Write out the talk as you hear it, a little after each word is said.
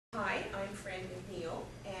Hi, I'm Franne McNeal,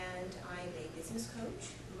 and I'm a business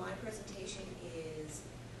coach. My presentation is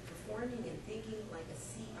Performing and Thinking Like a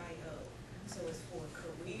CIO. So it's for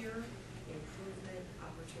career improvement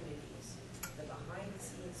opportunities. The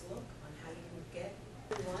behind-the-scenes look on how you can get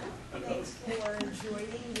everyone. Thanks for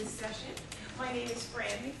joining this session. My name is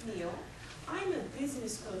Franne McNeal. I'm a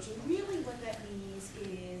business coach, and really what that means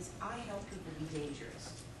is I help people be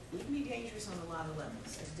dangerous. We can be dangerous on a lot of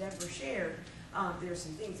levels. As Deborah shared, there are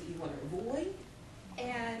some things that you want to avoid,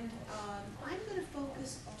 and I'm going to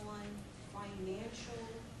focus on financial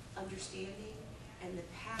understanding and the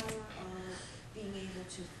power of being able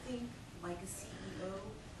to think like a CEO,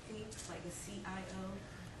 think like a CIO,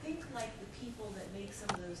 think like the people that make some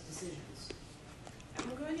of those decisions.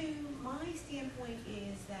 And my standpoint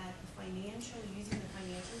is that using the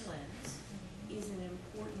financial lens is an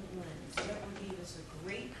important lens. Deborah gave us a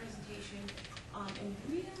great presentation and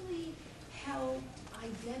really help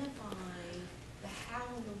identify the how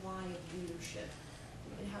and the why of leadership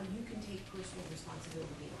and how you can take personal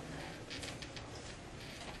responsibility on that.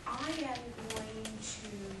 I am going to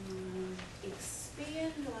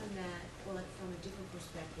expand on that but from a different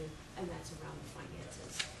perspective, and that's around the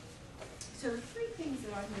finances. So the three things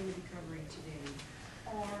that I'm going to be covering today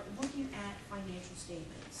are looking at financial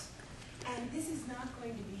statements. And this is not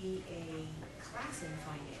going to be a class in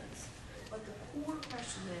finance, but the core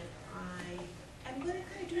question that I'm going to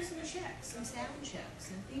kind of do some checks, some sound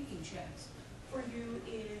checks and thinking checks for you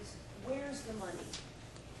is, where's the money?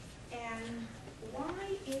 And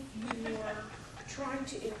why, if you're trying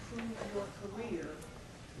to improve your career,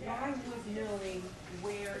 why would knowing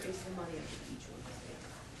where is the money, I'm going to teach you on this thing.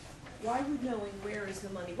 Why would knowing where is the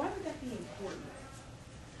money, why would that be important?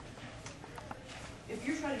 If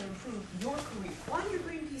you're trying to improve your career, on your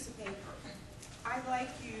green piece of paper, I'd like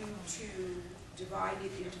you to divide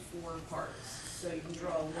it into 4 parts. So you can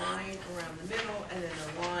draw a line around the middle and then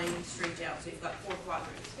a line straight out. So you've got 4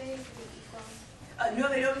 quadrants. No,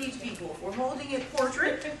 they don't need to be equal. If we're holding it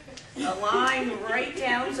portrait, a line right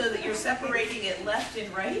down so that you're separating it left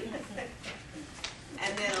and right.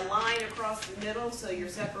 And then a line across the middle so you're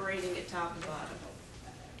separating it top and bottom.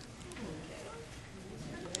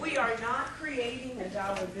 We are not creating a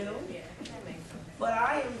dollar bill, but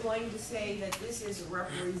I am going to say that this is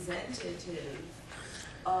representative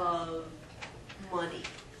of money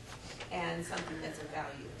and something that's of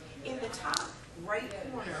value. In the top right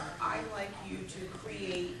corner, I'd like you to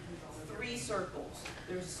create 3 circles.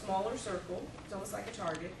 There's a smaller circle, it's almost like a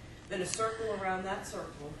target, then a circle around that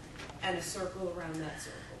circle, and a circle around that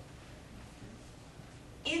circle.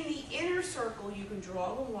 In the inner circle, you can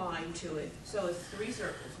draw a line to it. So it's 3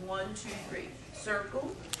 circles. 1, 2, 3.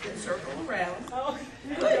 Circle, then circle around.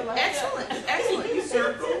 Good. Excellent. Excellent.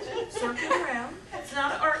 Circle, circle around. It's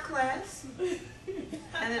not an art class. And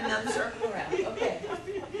then another circle around. Okay.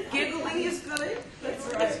 Giggling is good. That's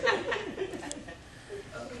right.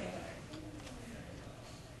 Okay.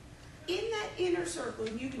 In that inner circle,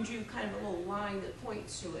 you can do kind of a little line that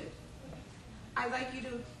points to it. I'd like you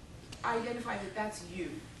to identify that that's you.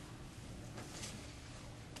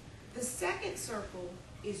 The second circle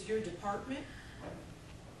is your department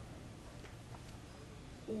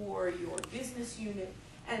or your business unit,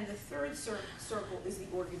 and the third circle is the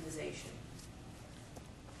organization.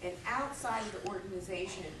 And outside of the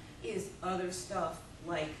organization is other stuff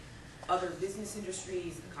like other business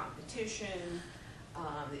industries, the competition,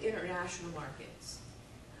 the international markets.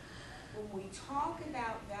 When we talk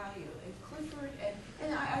about value, and Clifford,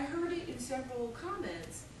 and I heard it in several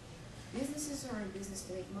comments, businesses are in business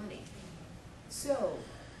to make money. So,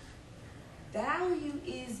 value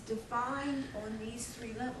is defined on these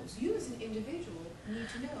 3 levels. You as an individual need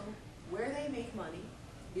to know where they make money,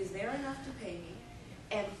 is there enough to pay me,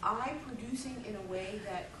 am I producing in a way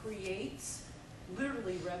that creates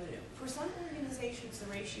literally revenue. For some organizations, the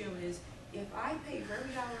ratio is, if I pay for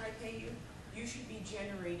every dollar I pay you, you should be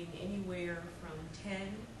generating anywhere from $10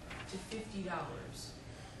 to $50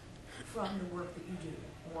 from the work that you do.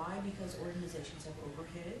 Why? Because organizations have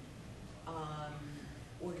overhead.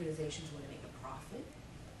 Organizations want to make a profit.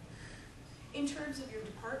 In terms of your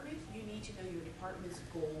department, you need to know your department's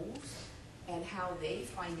goals and how they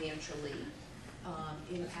financially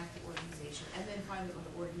impact the organization. And then finally, on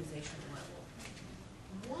the organizational level.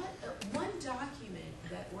 One document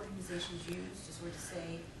that organizations use to sort of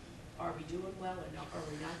say, are we doing well or not, are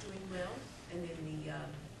we not doing well? And in the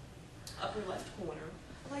upper left corner,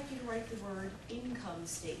 I'd like you to write the word income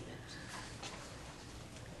statement.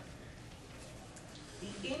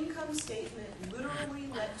 The income statement literally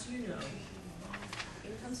lets you know,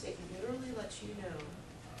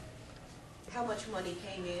 how much money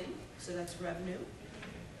came in, so that's revenue,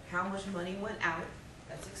 how much money went out,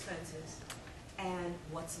 that's expenses, and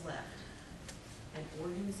what's left. And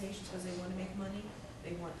organizations, because they want to make money,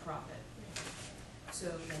 they want profit. So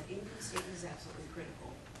that income statement is absolutely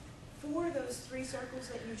critical. For those 3 circles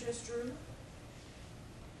that you just drew,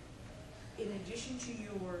 in addition to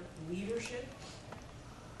your leadership,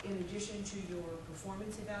 in addition to your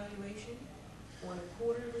performance evaluation, on a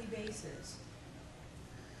quarterly basis,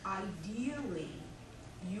 ideally,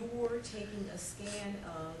 you're taking a scan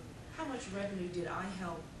of how much revenue did I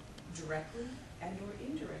help directly and or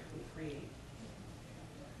indirectly create?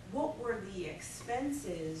 What were the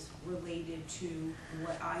expenses related to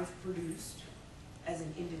what I've produced as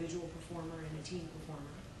an individual performer and a team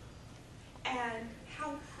performer? And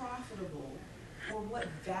how profitable or what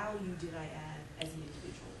value did I add as an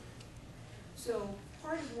individual? So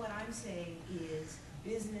part of what I'm saying is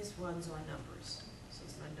business runs on numbers. So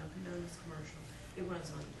it's not Dunkin' Donuts commercial. It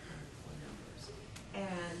runs on numbers.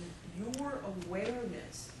 And your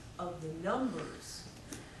awareness of the numbers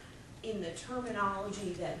in the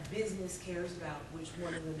terminology that business cares about, which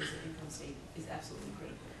one of them is an income statement, is absolutely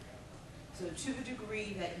critical. So to the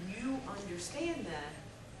degree that you understand that,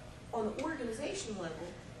 on the organization level,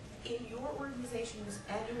 in your organization's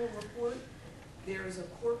annual report, there is a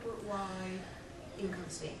corporate-wide income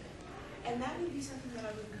statement. And that would be something that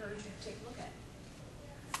I would encourage you to take a look at.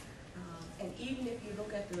 And even if you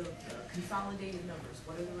look at the consolidated numbers,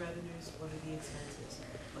 what are the revenues, what are the expenses,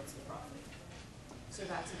 what's the profit? So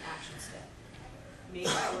that's an action step. Make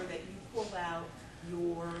sure that you pull out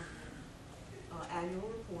your annual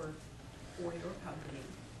report for your company.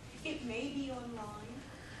 It may be online.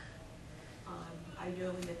 I know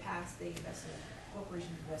in the past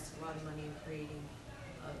corporations invested a lot of money in creating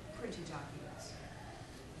printed documents.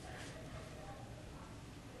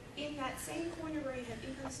 In that same corner where you have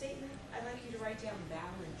income statement, I'd like you to write down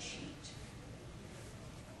balance sheet,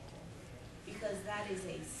 because that is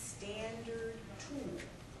a standard tool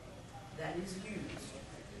that is used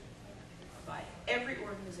by every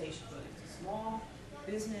organization, whether it's a small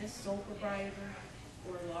business, sole proprietor,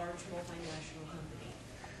 or a large multinational company.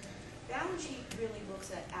 Balance sheet really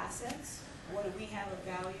looks at assets. What do we have of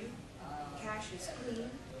value? Cash is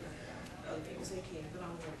clean. Other people say king, but I'm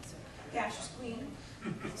going to say cash is clean.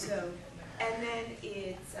 So, and then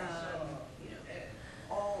it's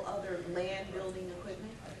all other land building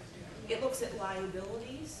equipment. It looks at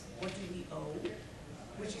liabilities. What do we owe?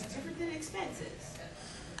 Which is different than expenses.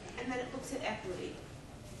 And then it looks at equity.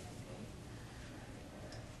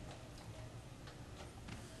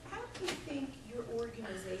 How do you think your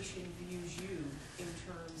organization views you in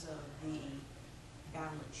terms of the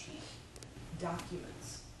balance sheet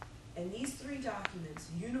documents? And these 3 documents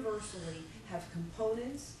universally have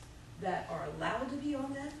components that are allowed to be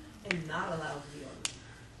on them and not allowed to be on them.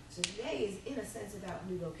 So today is, in a sense, about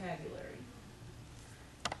new vocabulary.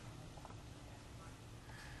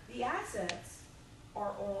 The assets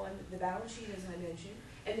are on the balance sheet, as I mentioned,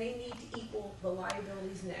 and they need to equal the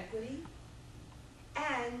liabilities and equity.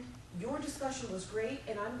 And your discussion was great,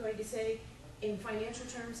 and I'm going to say, in financial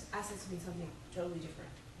terms, assets mean something totally different.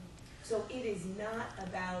 So it is not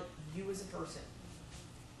about you as a person.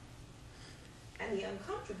 And the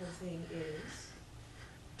uncomfortable thing is,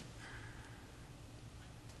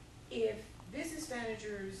 if business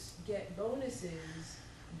managers get bonuses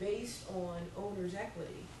based on owner's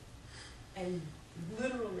equity, and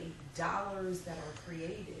literally dollars that are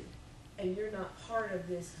created, and you're not part of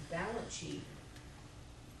this balance sheet,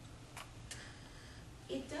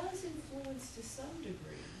 it does influence to some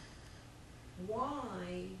degree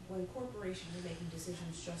why, when corporations are making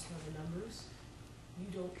decisions just on the numbers, you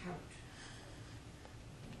don't count.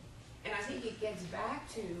 And I think it gets back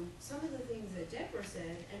to some of the things that Deborah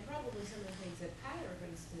said, and probably some of the things that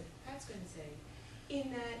Pat's going to say,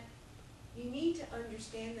 in that you need to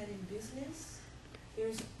understand that in business,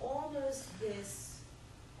 there's almost this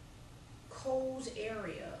cold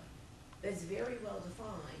area that's very well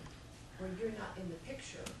defined where you're not in the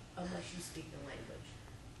picture unless you speak the language.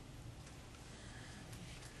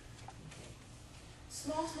 Okay.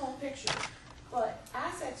 Small picture, but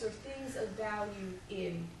assets are things of value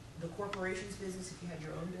in the corporation's business. If you have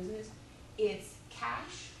your own business, it's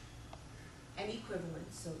cash and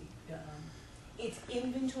equivalents. So it's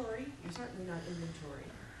inventory. You're certainly not inventory.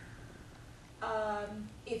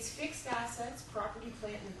 It's fixed assets, property,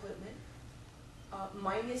 plant, and equipment,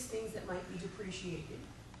 minus things that might be depreciated.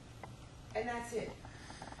 And that's it.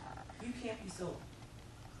 You can't be sold.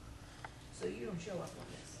 So you don't show up on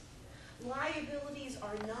this. Liabilities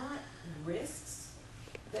are not risks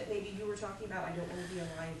that maybe you were talking about. I don't want to be a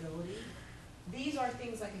liability. These are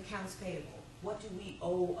things like accounts payable. What do we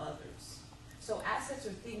owe others? So assets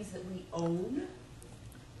are things that we own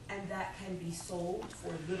and that can be sold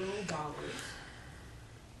for literal dollars.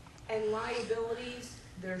 And liabilities,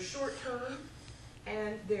 they're short-term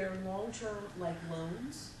and they're long-term, like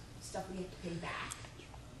loans, stuff we have to pay back.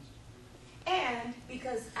 And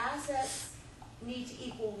because assets need to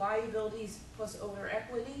equal liabilities plus owner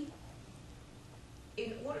equity,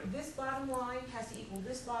 in order, this bottom line has to equal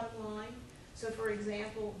this bottom line. So for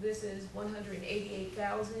example, this is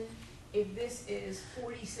 188,000. If this is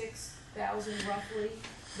 46,000 roughly,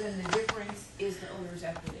 then the difference is the owner's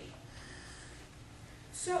equity.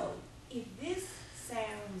 So if this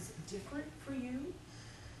sounds different for you,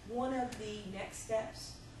 one of the next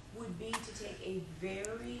steps would be to take a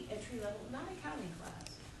very entry-level, not accounting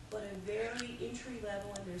class, but a very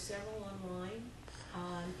entry-level, and there's several online,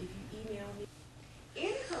 if you email me.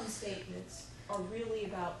 Income statements are really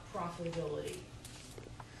about profitability.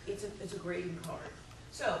 It's a grading card.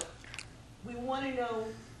 So we want to know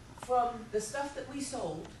from the stuff that we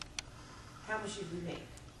sold, how much did we make?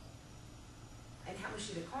 And how much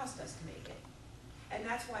did it cost us to make it? And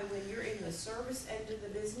that's why when you're in the service end of the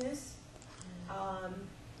business,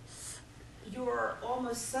 you're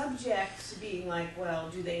almost subject to being like, well,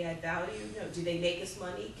 do they add value? No, do they make us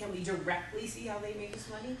money? Can we directly see how they make us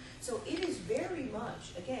money? So it is very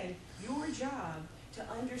much, again, your job to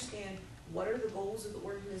understand what are the goals of the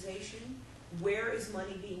organization, where is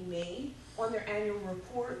money being made, on their annual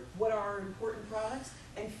report, what are our important products,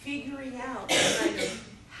 and figuring out kind of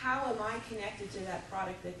how am I connected to that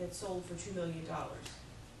product that gets sold for $2 million.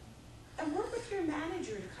 And work with your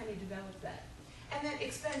manager to kind of develop that. And then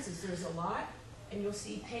expenses, there's a lot, and you'll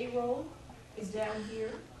see payroll is down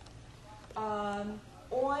here. On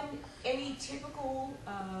any typical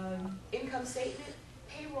income statement,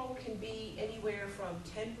 payroll can be anywhere from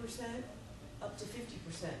 10% up to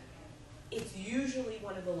 50%. It's usually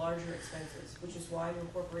one of the larger expenses, which is why when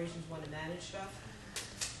corporations want to manage stuff,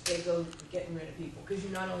 they go getting rid of people. Because you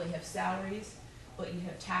not only have salaries, but you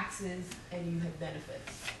have taxes and you have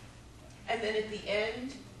benefits. And then at the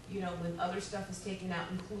end, you know, when other stuff is taken out,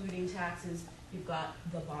 including taxes, you've got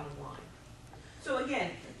the bottom line. So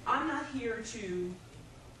again, I'm not here to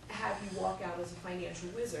have you walk out as a financial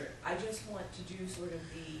wizard. I just want to do sort of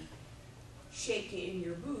the shake it in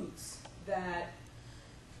your boots that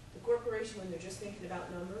the corporation, when they're just thinking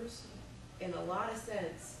about numbers, in a lot of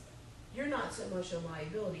sense, you're not so much a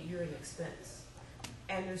liability, you're an expense.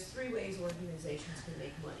 And there's three ways organizations can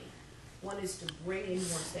make money. One is to bring in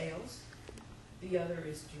more sales. The other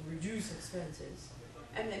is to reduce expenses.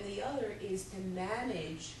 And then the other is to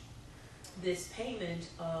manage this payment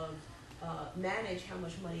of, manage how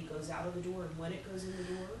much money goes out of the door and when it goes in the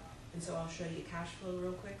door. And so I'll show you cash flow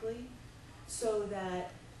real quickly. So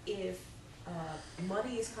that if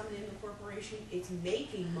money is coming into the corporation, it's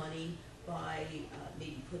making money by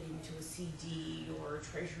maybe putting into a CD or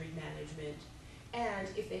treasury management. And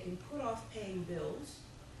if they can put off paying bills,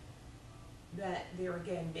 that they're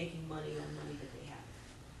again making money on money that they have.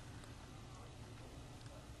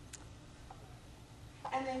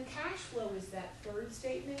 And then cash flow is that third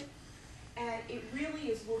statement, and it really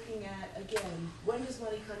is looking at, again, when does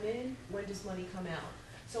money come in, when does money come out?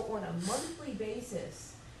 So on a monthly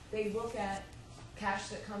basis, they look at cash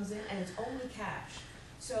that comes in, and it's only cash.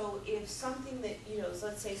 So if something that, you know,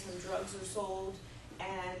 let's say some drugs are sold,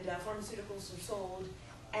 and pharmaceuticals are sold,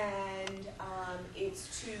 and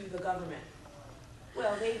it's to the government.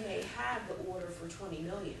 Well, they may have the order for $20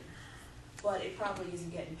 million, but it probably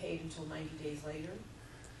isn't getting paid until 90 days later.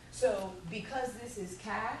 So because this is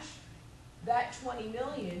cash, that $20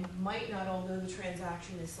 million might not, although the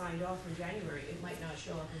transaction is signed off in January, it might not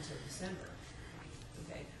show up until December.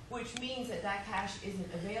 Okay, which means that that cash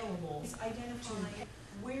isn't available. Identify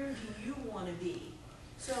where do you want to be.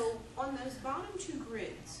 So on those bottom two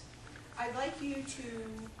grids, I'd like you to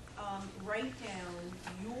write down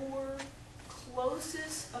your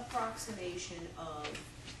closest approximation of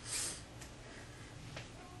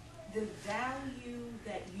the value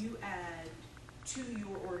that you add to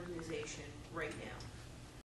your organization right now.